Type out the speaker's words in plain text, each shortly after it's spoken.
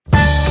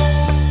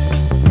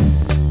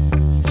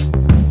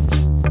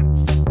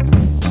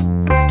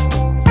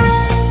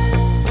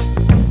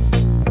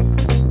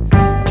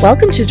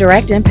Welcome to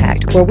Direct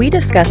Impact, where we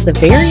discuss the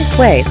various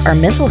ways our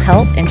mental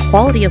health and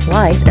quality of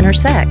life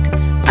intersect.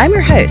 I'm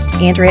your host,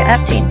 Andrea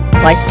Epting,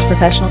 licensed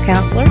professional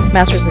counselor,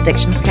 master's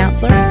addictions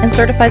counselor, and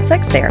certified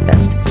sex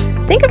therapist.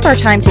 Think of our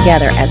time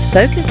together as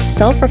focused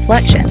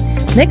self-reflection,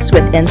 mixed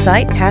with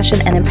insight,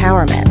 passion, and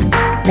empowerment.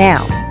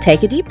 Now,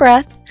 take a deep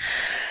breath.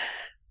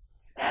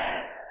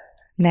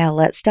 Now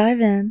let's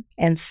dive in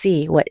and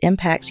see what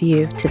impacts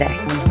you today.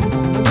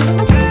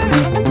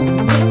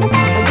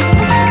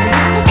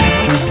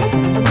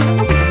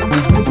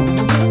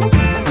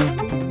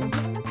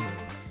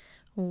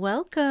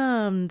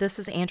 Welcome. This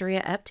is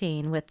Andrea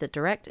Epting with the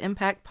Direct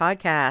Impact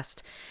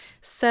Podcast.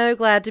 So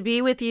glad to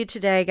be with you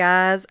today,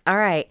 guys. All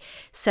right.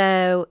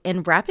 So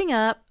in wrapping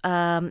up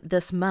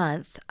this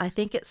month, I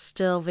think it's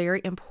still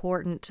very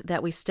important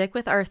that we stick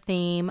with our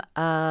theme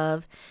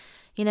of,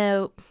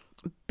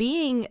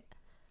 being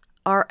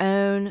our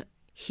own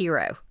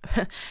hero,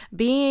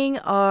 being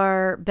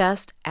our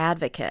best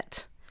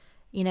advocate,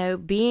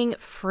 being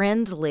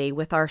friendly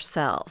with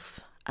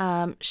ourselves.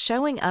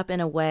 Showing up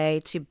in a way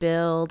to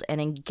build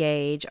and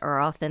engage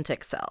our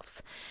authentic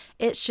selves.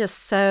 It's just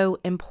so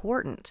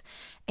important.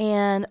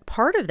 And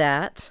part of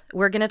that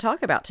we're going to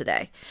talk about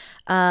today.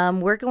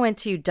 We're going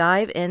to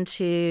dive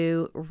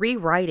into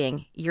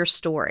rewriting your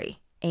story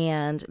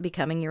and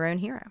becoming your own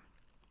hero.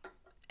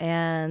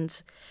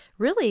 And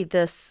really,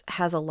 this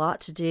has a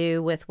lot to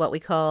do with what we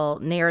call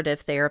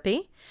narrative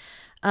therapy.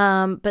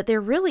 But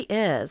there really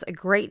is a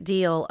great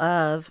deal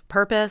of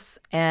purpose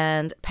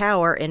and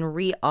power in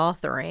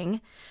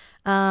reauthoring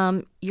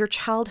your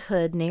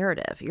childhood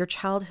narrative, your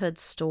childhood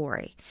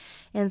story.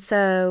 And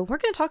so we're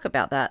going to talk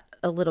about that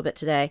a little bit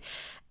today.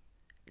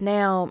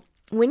 Now,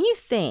 when you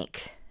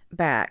think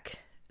back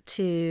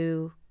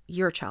to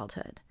your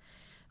childhood,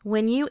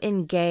 when you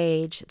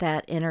engage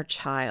that inner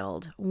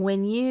child,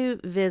 when you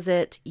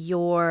visit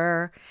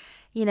your,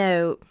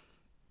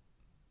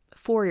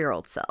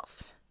 4-year-old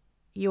self,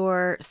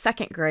 your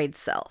second grade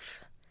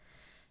self,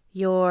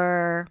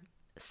 your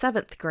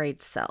 7th grade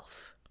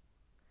self,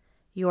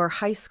 your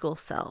high school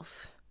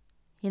self,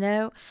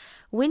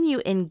 when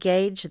you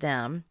engage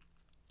them,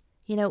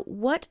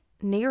 what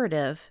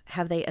narrative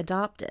have they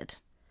adopted?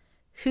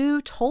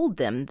 Who told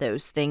them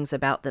those things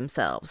about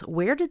themselves?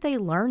 Where did they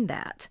learn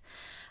that?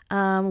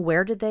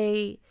 Where did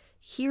they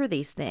hear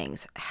these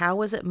things? How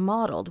was it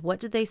modeled? What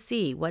did they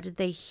see? What did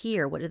they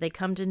hear? What did they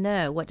come to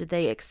know? What did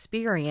they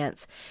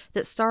experience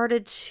that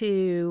started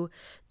to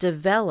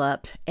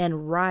develop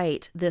and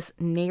write this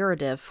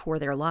narrative for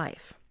their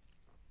life?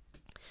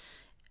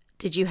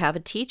 Did you have a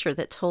teacher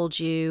that told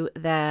you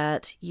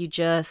that you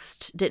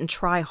just didn't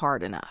try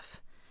hard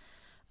enough?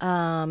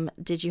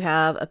 Did you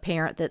have a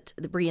parent that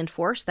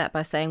reinforced that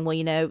by saying,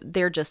 well,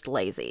 they're just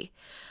lazy?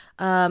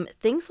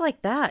 Things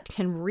like that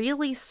can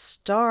really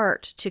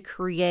start to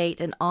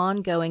create an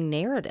ongoing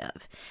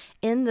narrative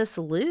in this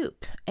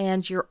loop,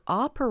 and you're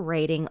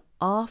operating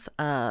off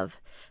of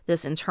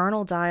this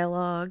internal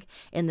dialogue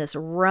in this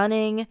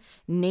running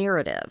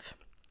narrative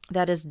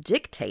that is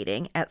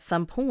dictating at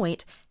some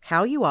point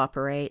how you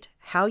operate,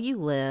 how you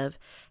live,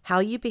 how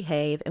you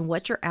behave, and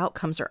what your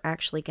outcomes are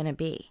actually going to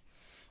be.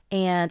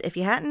 And if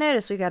you hadn't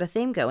noticed, we've got a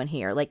theme going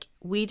here.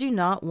 We do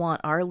not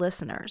want our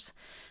listeners,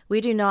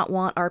 we do not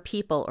want our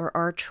people or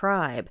our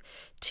tribe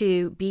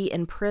to be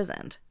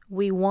imprisoned.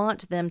 We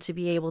want them to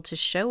be able to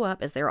show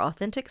up as their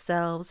authentic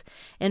selves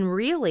and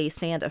really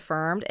stand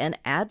affirmed and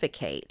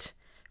advocate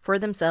for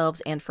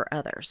themselves and for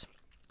others.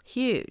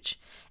 Huge.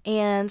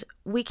 And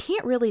we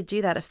can't really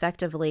do that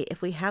effectively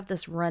if we have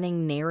this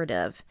running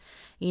narrative,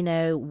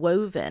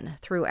 woven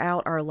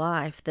throughout our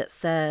life that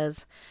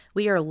says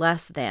we are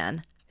less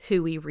than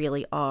who we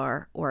really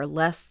are, or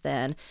less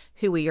than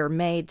who we are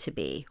made to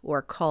be or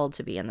called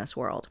to be in this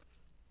world.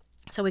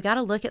 So we got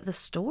to look at the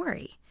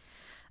story.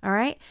 All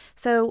right.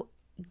 So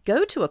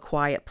go to a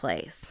quiet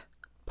place,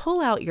 pull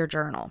out your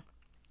journal,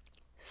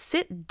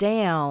 sit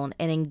down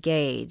and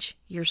engage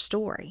your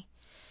story.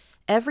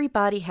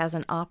 Everybody has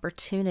an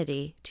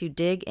opportunity to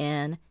dig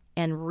in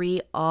and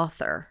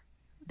reauthor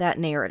that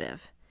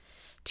narrative,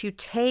 to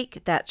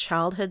take that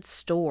childhood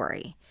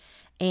story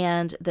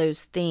and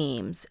those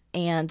themes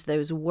and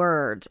those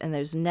words and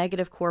those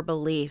negative core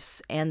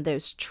beliefs and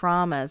those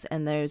traumas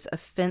and those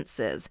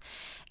offenses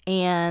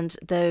and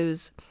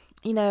those,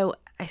 I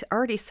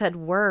already said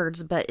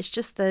words, but it's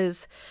just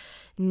those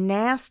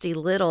nasty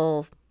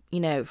little,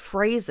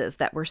 phrases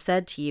that were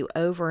said to you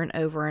over and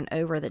over and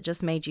over that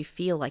just made you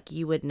feel like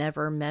you would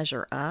never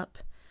measure up,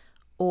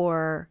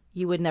 or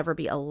you would never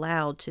be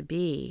allowed to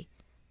be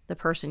the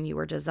person you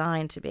were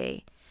designed to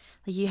be.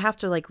 You have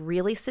to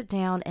really sit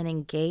down and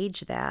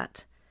engage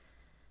that.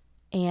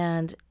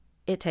 And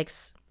it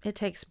takes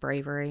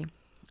bravery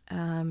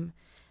and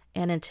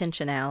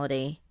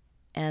intentionality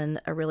and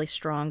a really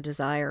strong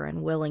desire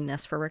and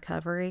willingness for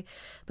recovery.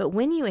 But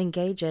when you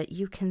engage it,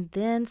 you can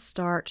then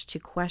start to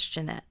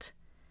question it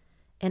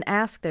and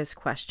ask those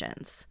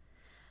questions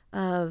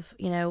of,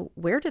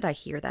 where did I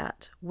hear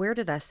that? Where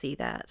did I see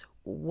that?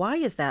 Why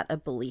is that a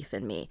belief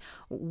in me?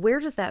 Where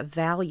does that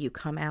value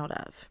come out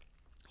of?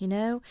 You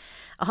know,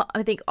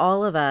 I think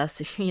all of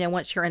us,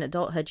 once you're in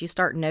adulthood, you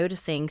start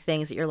noticing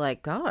things that you're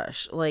like,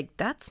 gosh, like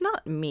that's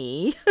not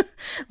me.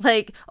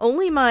 Like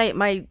only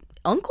my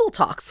uncle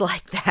talks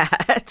like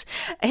that.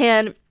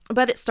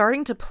 But it's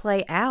starting to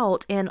play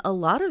out, and a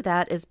lot of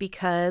that is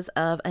because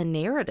of a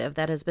narrative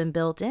that has been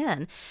built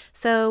in.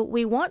 So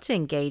we want to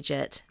engage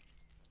it,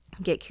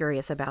 get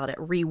curious about it,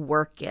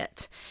 rework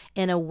it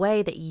in a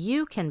way that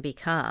you can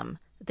become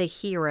the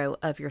hero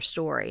of your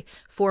story.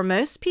 For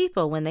most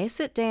people, when they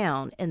sit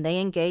down and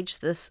they engage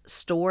this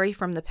story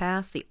from the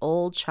past, the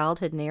old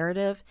childhood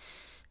narrative,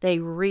 they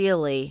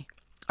really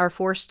are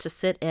forced to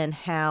sit in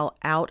how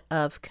out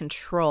of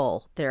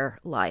control their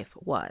life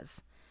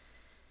was.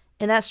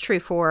 And that's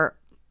true for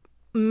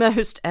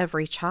most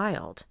every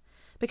child,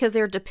 because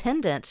they're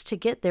dependent to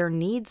get their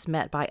needs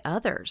met by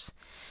others.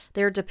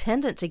 They're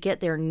dependent to get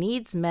their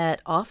needs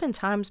met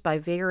oftentimes by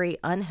very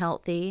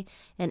unhealthy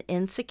and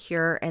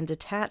insecure and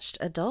detached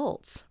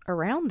adults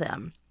around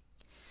them.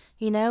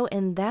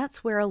 And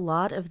that's where a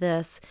lot of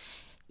this,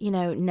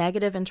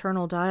 negative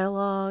internal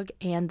dialogue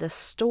and the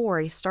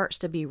story starts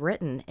to be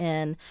written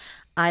in,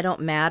 I don't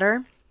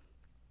matter.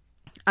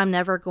 I'm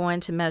never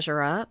going to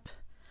measure up.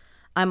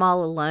 I'm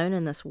all alone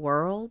in this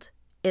world.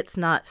 It's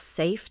not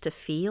safe to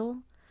feel.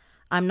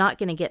 I'm not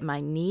going to get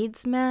my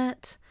needs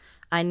met.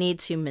 I need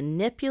to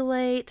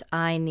manipulate.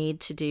 I need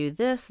to do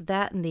this,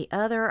 that, and the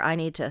other. I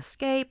need to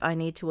escape. I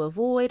need to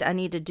avoid. I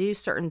need to do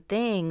certain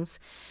things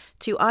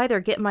to either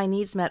get my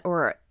needs met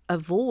or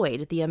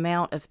avoid the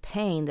amount of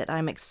pain that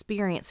I'm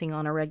experiencing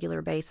on a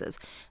regular basis.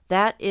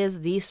 That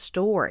is the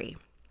story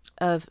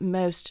of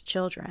most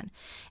children.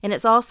 And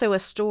it's also a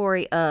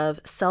story of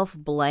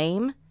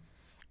self-blame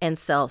and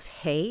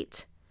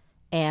self-hate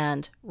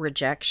and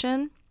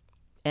rejection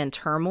and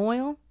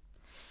turmoil.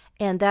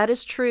 And that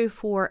is true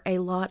for a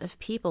lot of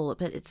people,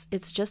 but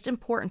it's just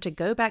important to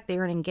go back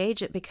there and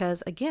engage it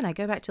because, again, I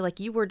go back to like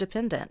you were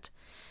dependent,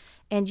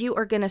 and you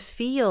are going to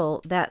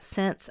feel that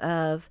sense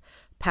of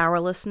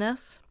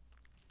powerlessness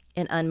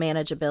and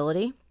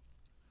unmanageability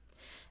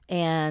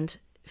and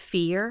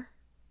fear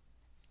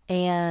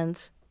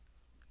and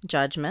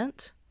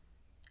judgment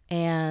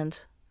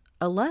and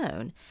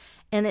alone.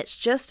 And it's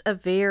just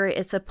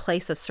it's a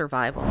place of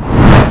survival.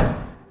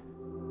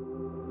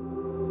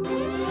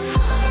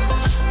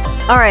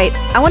 All right,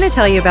 I want to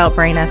tell you about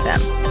Brain FM.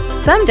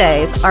 Some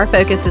days, our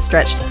focus is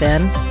stretched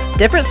thin.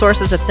 Different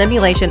sources of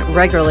stimulation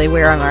regularly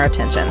wear on our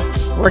attention.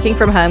 Working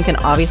from home can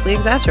obviously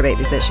exacerbate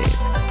these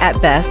issues.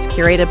 At best,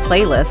 curated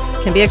playlists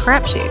can be a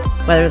crapshoot.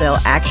 Whether they'll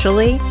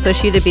actually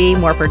push you to be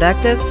more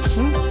productive,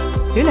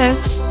 who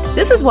knows?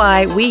 This is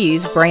why we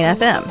use Brain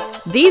FM.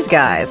 These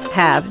guys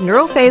have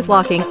neural phase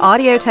locking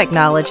audio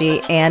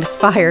technology and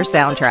fire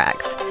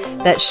soundtracks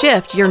that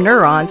shift your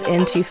neurons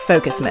into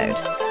focus mode.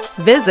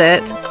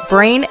 Visit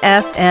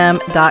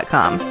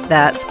brainfm.com.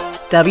 That's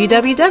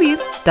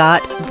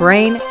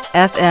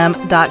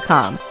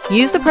www.brainfm.com.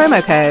 Use the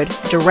promo code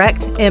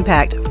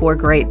DIRECTIMPACT for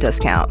great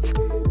discounts.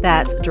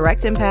 That's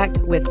Direct Impact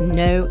with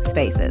no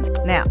spaces.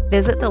 Now,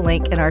 visit the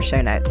link in our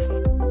show notes.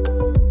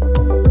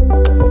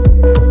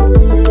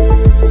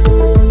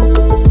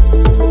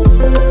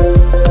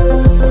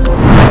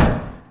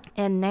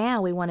 And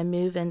now we want to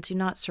move into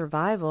not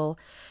survival,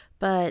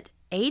 but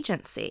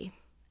agency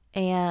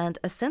and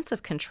a sense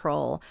of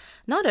control,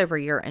 not over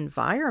your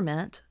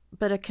environment,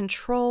 but a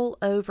control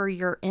over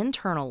your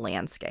internal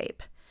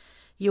landscape,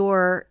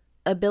 your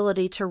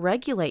ability to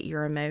regulate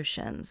your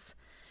emotions,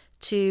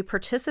 to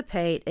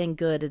participate in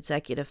good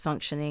executive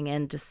functioning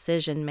and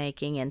decision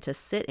making, and to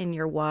sit in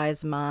your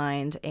wise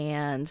mind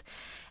and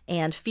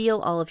feel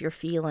all of your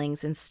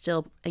feelings and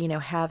still,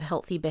 have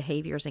healthy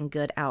behaviors and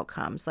good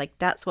outcomes. Like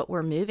that's what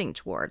we're moving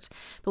towards.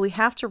 But we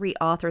have to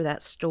reauthor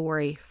that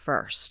story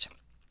first.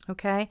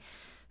 Okay?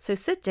 So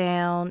sit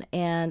down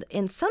and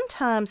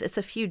sometimes it's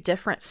a few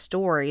different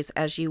stories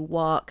as you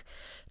walk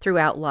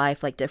throughout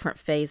life, like different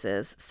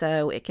phases.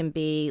 So it can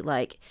be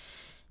like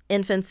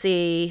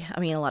infancy.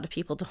 I mean, a lot of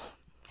people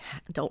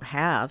don't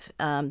have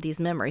these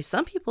memories.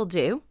 Some people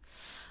do.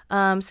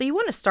 So you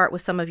want to start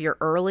with some of your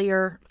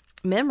earlier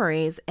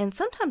memories, and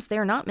sometimes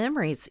they're not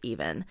memories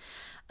even,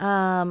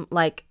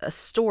 like a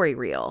story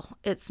reel.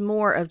 It's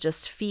more of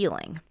just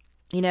feeling.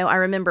 I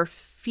remember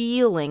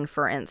feeling,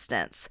 for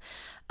instance,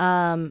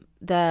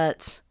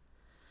 that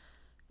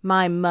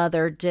my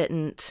mother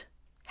didn't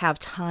have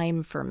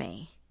time for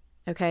me.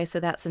 Okay,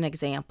 so that's an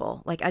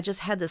example. Like I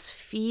just had this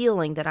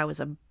feeling that I was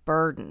a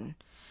burden.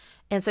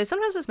 And so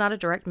sometimes it's not a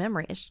direct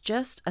memory. It's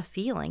just a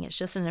feeling. It's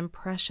just an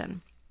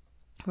impression,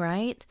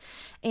 right?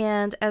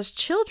 And as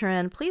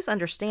children, please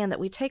understand that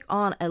we take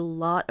on a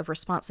lot of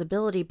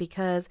responsibility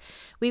because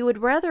we would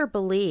rather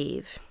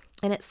believe,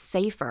 and it's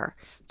safer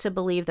to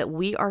believe that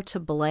we are to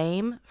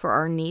blame for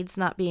our needs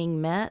not being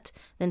met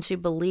than to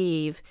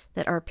believe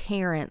that our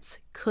parents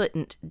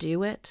couldn't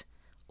do it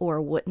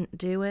or wouldn't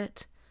do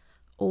it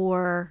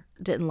or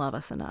didn't love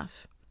us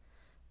enough.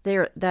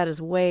 That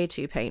is way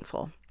too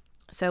painful.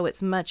 So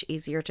it's much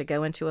easier to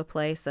go into a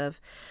place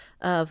of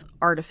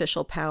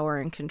artificial power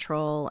and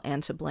control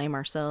and to blame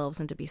ourselves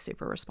and to be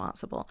super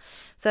responsible.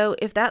 So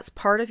if that's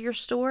part of your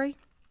story,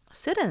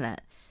 sit in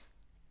it,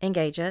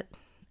 engage it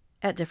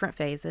at different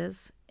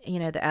phases.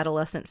 The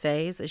adolescent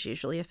phase is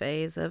usually a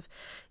phase of,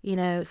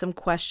 some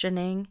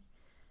questioning,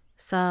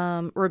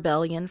 some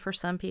rebellion for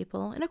some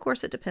people. And of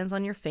course, it depends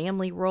on your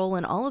family role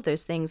and all of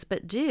those things.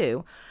 But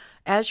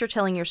as you're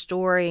telling your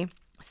story,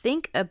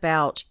 think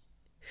about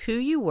who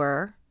you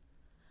were,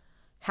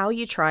 how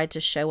you tried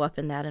to show up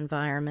in that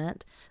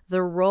environment,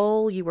 the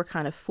role you were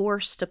kind of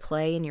forced to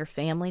play in your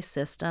family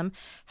system,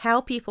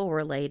 how people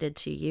related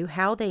to you,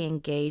 how they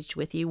engaged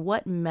with you,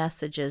 what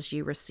messages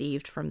you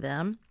received from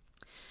them.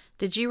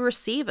 Did you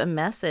receive a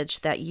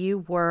message that you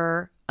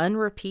were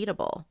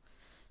unrepeatable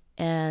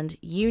and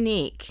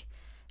unique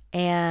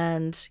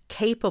and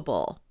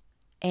capable,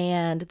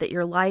 and that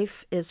your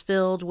life is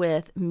filled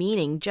with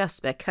meaning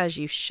just because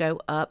you show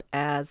up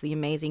as the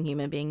amazing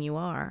human being you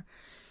are?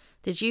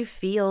 Did you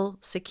feel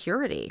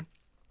security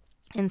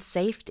and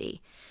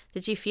safety?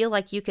 Did you feel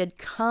like you could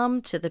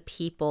come to the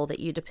people that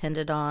you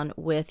depended on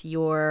with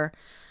your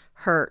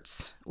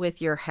hurts,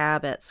 with your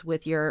habits,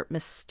 with your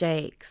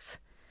mistakes?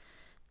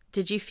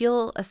 Did you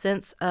feel a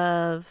sense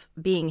of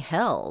being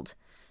held,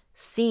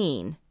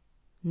 seen,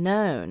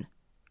 known,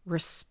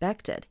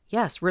 respected?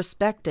 Yes,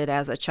 respected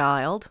as a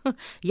child.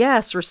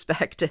 Yes,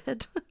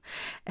 respected.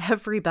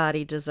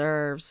 Everybody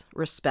deserves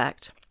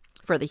respect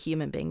for the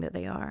human being that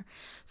they are.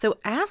 So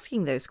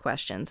asking those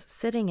questions,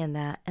 sitting in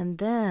that, and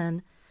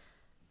then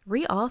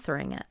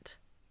reauthoring it.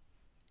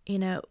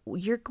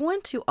 You're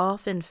going to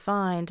often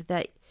find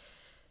that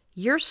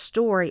your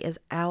story is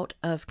out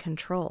of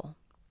control.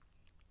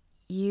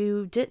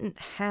 You didn't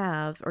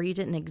have, or you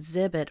didn't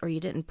exhibit, or you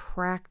didn't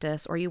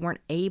practice, or you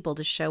weren't able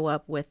to show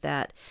up with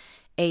that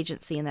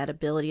agency and that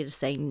ability to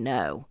say,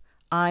 no,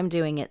 I'm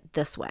doing it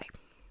this way.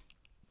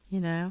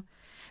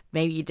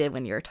 Maybe you did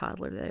when you were a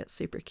toddler. That's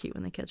super cute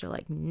when the kids are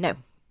like, no,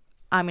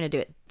 I'm going to do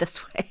it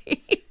this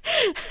way.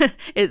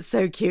 It's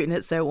so cute and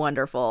it's so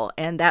wonderful.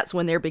 And that's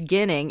when they're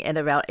beginning at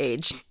about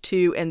age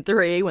 2 and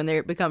 3, when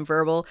they become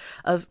verbal,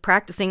 of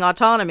practicing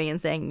autonomy and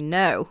saying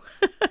no.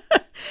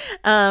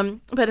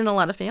 But in a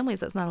lot of families,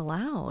 that's not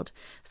allowed.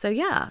 So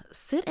yeah,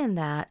 sit in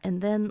that,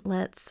 and then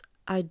let's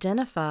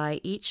identify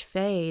each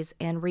phase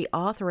and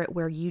reauthor it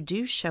where you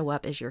do show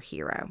up as your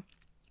hero.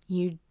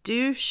 You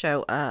do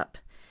show up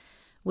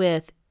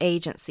with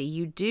agency.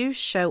 You do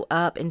show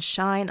up and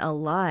shine a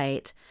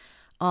light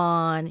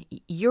on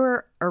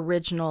your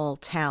original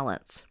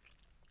talents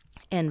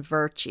and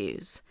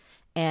virtues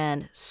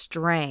and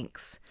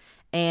strengths.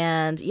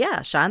 And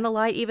yeah, shine the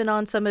light even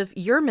on some of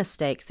your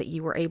mistakes that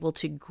you were able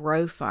to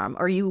grow from,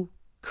 or you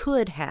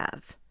could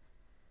have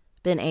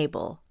been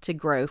able to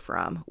grow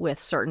from with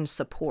certain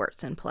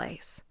supports in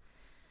place.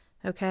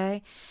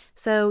 Okay,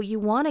 so you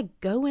want to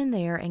go in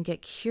there and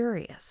get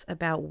curious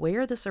about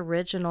where this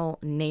original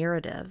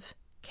narrative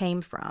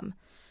came from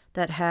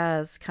that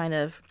has kind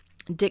of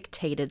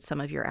dictated some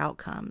of your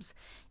outcomes,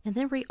 and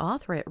then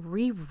reauthor it,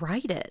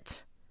 rewrite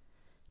it,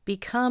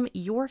 become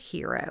your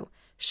hero,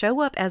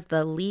 show up as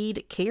the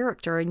lead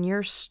character in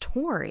your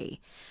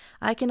story.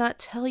 I cannot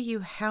tell you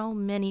how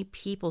many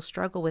people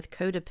struggle with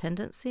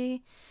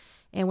codependency.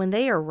 And when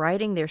they are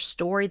writing their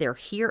story, their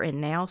here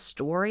and now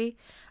story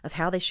of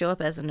how they show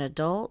up as an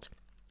adult,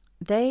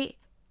 they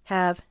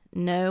have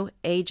no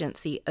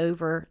agency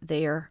over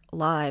their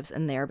lives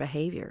and their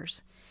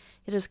behaviors.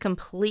 It is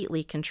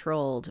completely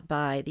controlled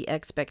by the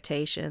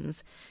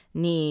expectations,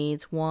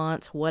 needs,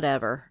 wants,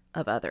 whatever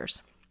of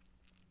others.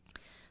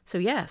 So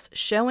yes,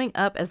 showing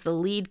up as the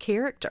lead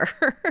character,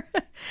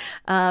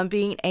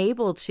 being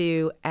able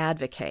to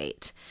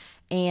advocate,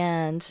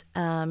 and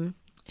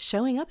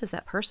showing up as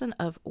that person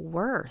of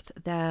worth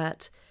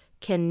that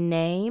can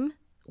name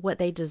what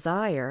they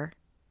desire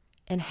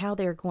and how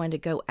they're going to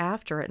go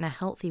after it in a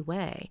healthy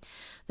way.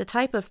 The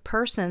type of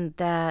person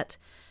that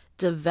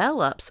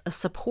develops a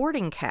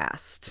supporting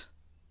cast,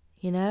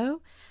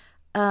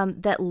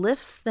 that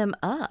lifts them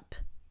up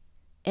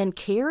and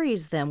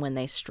carries them when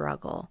they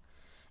struggle,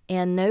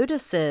 and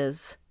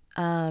notices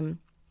them.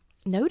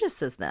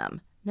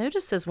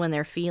 Notices when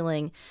they're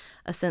feeling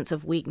a sense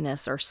of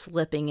weakness or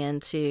slipping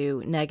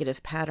into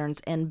negative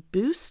patterns, and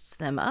boosts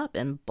them up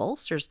and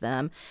bolsters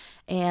them.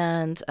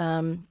 And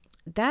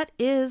that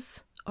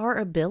is our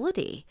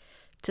ability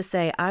to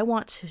say, I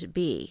want to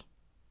be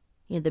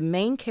the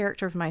main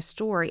character of my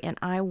story, and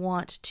I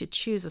want to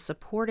choose a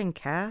supporting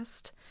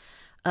cast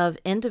of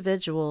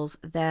individuals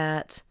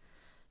that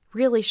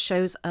really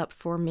shows up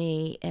for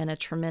me in a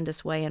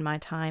tremendous way in my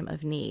time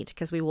of need,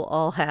 because we will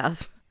all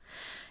have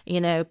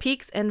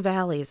peaks and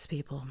valleys,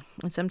 people.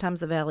 And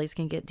sometimes the valleys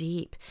can get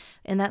deep,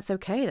 and that's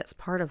okay. That's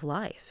part of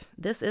life.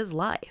 This is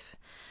life.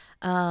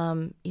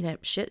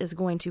 Shit is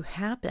going to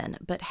happen,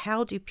 but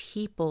how do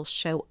people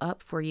show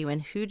up for you,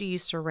 and who do you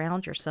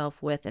surround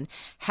yourself with, and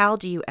how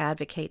do you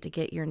advocate to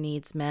get your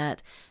needs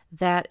met?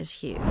 That is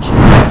huge.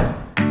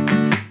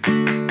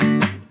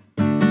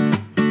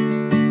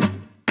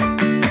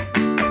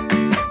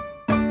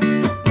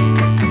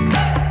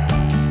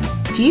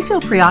 Do you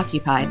feel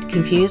preoccupied,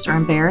 confused, or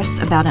embarrassed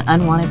about an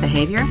unwanted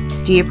behavior?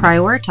 Do you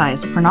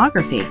prioritize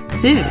pornography,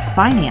 food,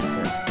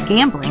 finances,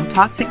 gambling,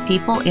 toxic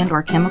people,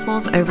 and/or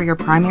chemicals over your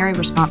primary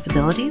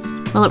responsibilities?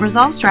 Well, at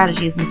Resolve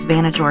Strategies in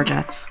Savannah,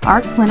 Georgia,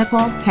 our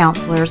clinical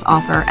counselors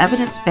offer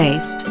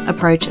evidence-based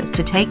approaches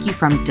to take you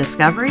from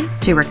discovery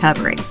to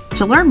recovery.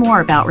 To learn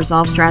more about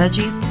Resolve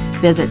Strategies,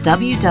 visit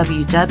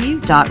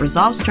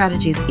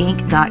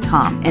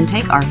www.resolvestrategiesinc.com and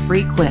take our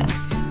free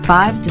quiz,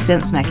 5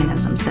 defense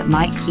mechanisms that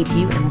might keep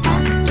you in the dark.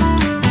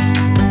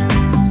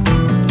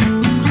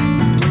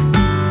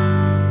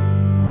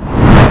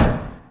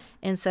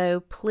 And so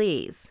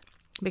please,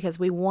 because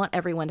we want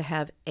everyone to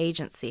have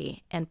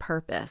agency and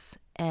purpose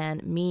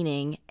and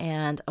meaning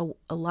and a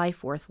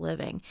life worth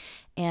living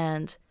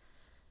and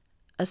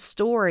a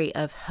story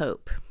of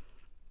hope,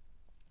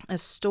 a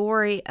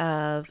story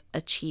of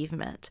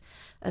achievement,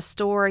 a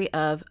story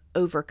of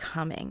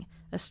overcoming,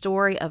 a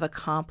story of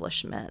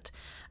accomplishment,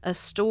 a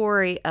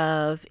story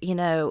of,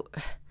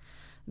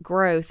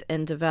 growth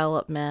and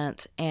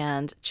development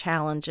and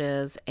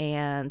challenges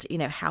and,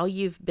 how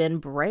you've been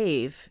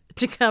brave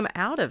to come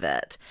out of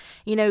it.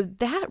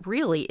 That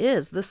really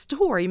is the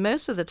story.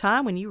 Most of the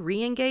time when you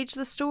re-engage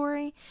the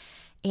story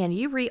and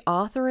you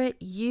re-author it,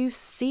 you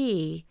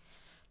see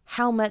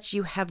how much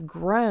you have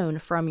grown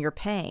from your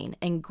pain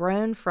and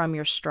grown from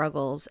your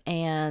struggles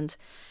and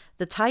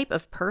the type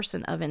of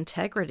person of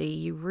integrity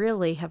you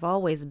really have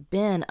always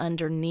been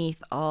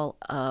underneath all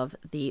of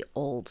the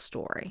old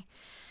story.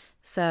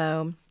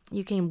 So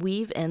you can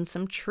weave in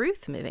some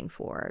truth moving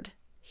forward.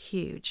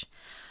 Huge.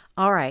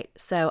 All right.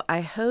 So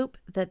I hope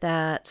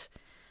that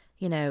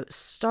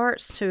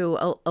starts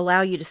to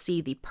allow you to see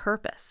the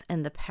purpose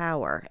and the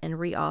power in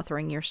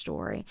reauthoring your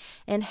story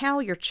and how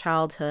your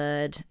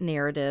childhood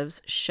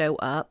narratives show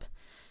up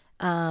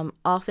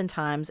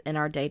oftentimes in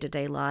our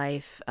day-to-day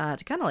life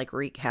to kind of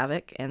wreak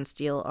havoc and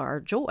steal our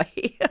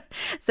joy.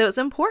 So it's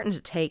important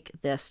to take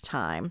this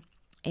time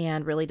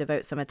and really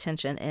devote some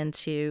attention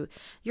into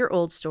your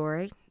old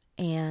story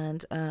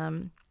and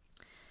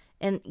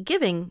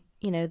giving,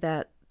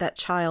 that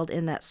child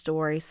in that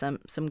story some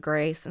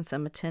grace and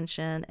some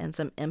attention and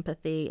some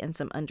empathy and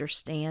some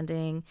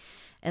understanding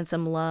and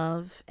some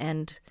love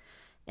and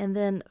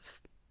then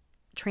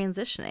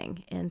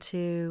transitioning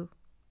into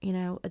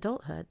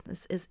adulthood.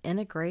 This is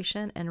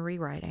integration and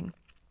rewriting.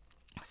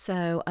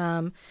 So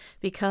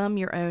become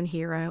your own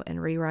hero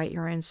and rewrite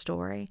your own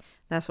story.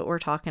 That's what we're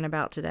talking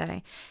about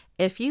today.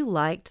 If you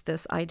liked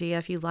this idea,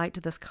 if you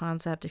liked this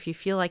concept, if you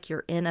feel like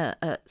you're in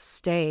a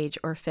stage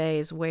or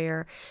phase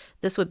where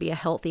this would be a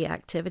healthy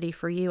activity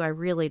for you, I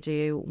really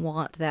do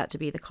want that to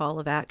be the call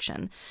of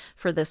action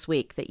for this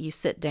week, that you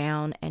sit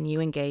down and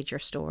you engage your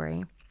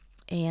story.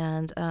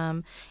 And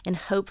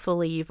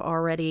hopefully you've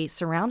already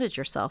surrounded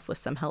yourself with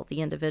some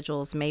healthy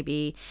individuals.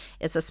 Maybe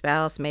it's a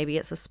spouse, maybe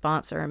it's a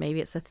sponsor,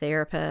 maybe it's a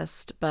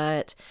therapist,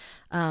 but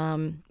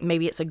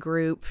maybe it's a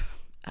group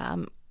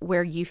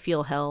where you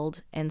feel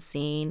held and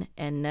seen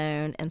and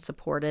known and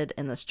supported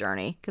in this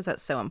journey, because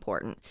that's so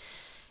important.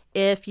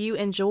 If you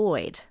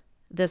enjoyed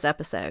this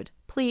episode,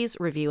 please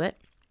review it.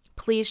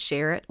 Please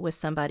share it with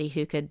somebody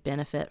who could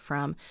benefit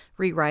from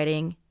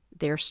rewriting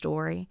their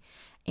story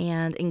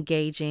and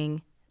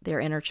engaging their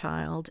inner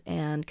child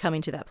and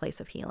coming to that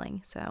place of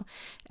healing. So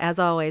as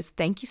always,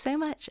 thank you so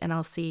much, and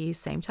I'll see you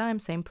same time,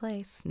 same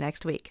place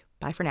next week.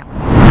 Bye for now.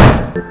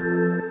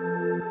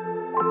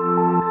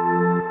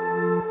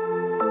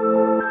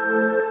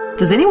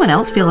 Does anyone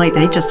else feel like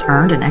they just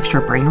earned an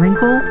extra brain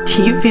wrinkle?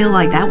 Do you feel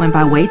like that went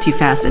by way too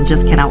fast and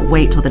just cannot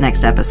wait till the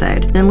next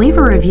episode? Then leave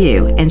a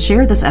review and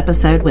share this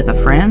episode with a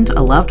friend,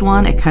 a loved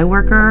one, a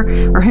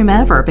coworker, or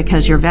whomever,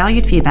 because your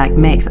valued feedback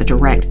makes a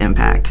direct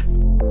impact.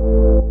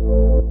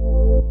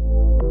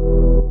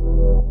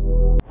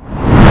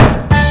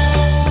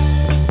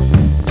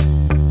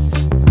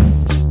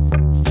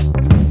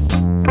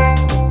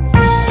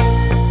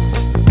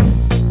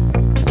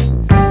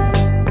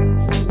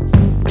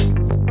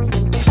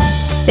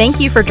 Thank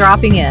you for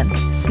dropping in.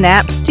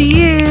 Snaps to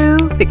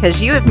you,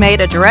 because you have made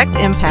a direct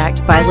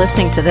impact by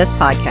listening to this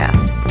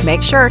podcast.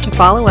 Make sure to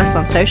follow us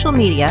on social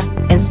media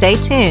and stay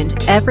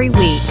tuned every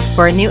week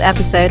for a new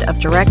episode of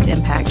Direct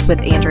Impact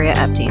with Andrea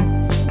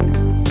Epting.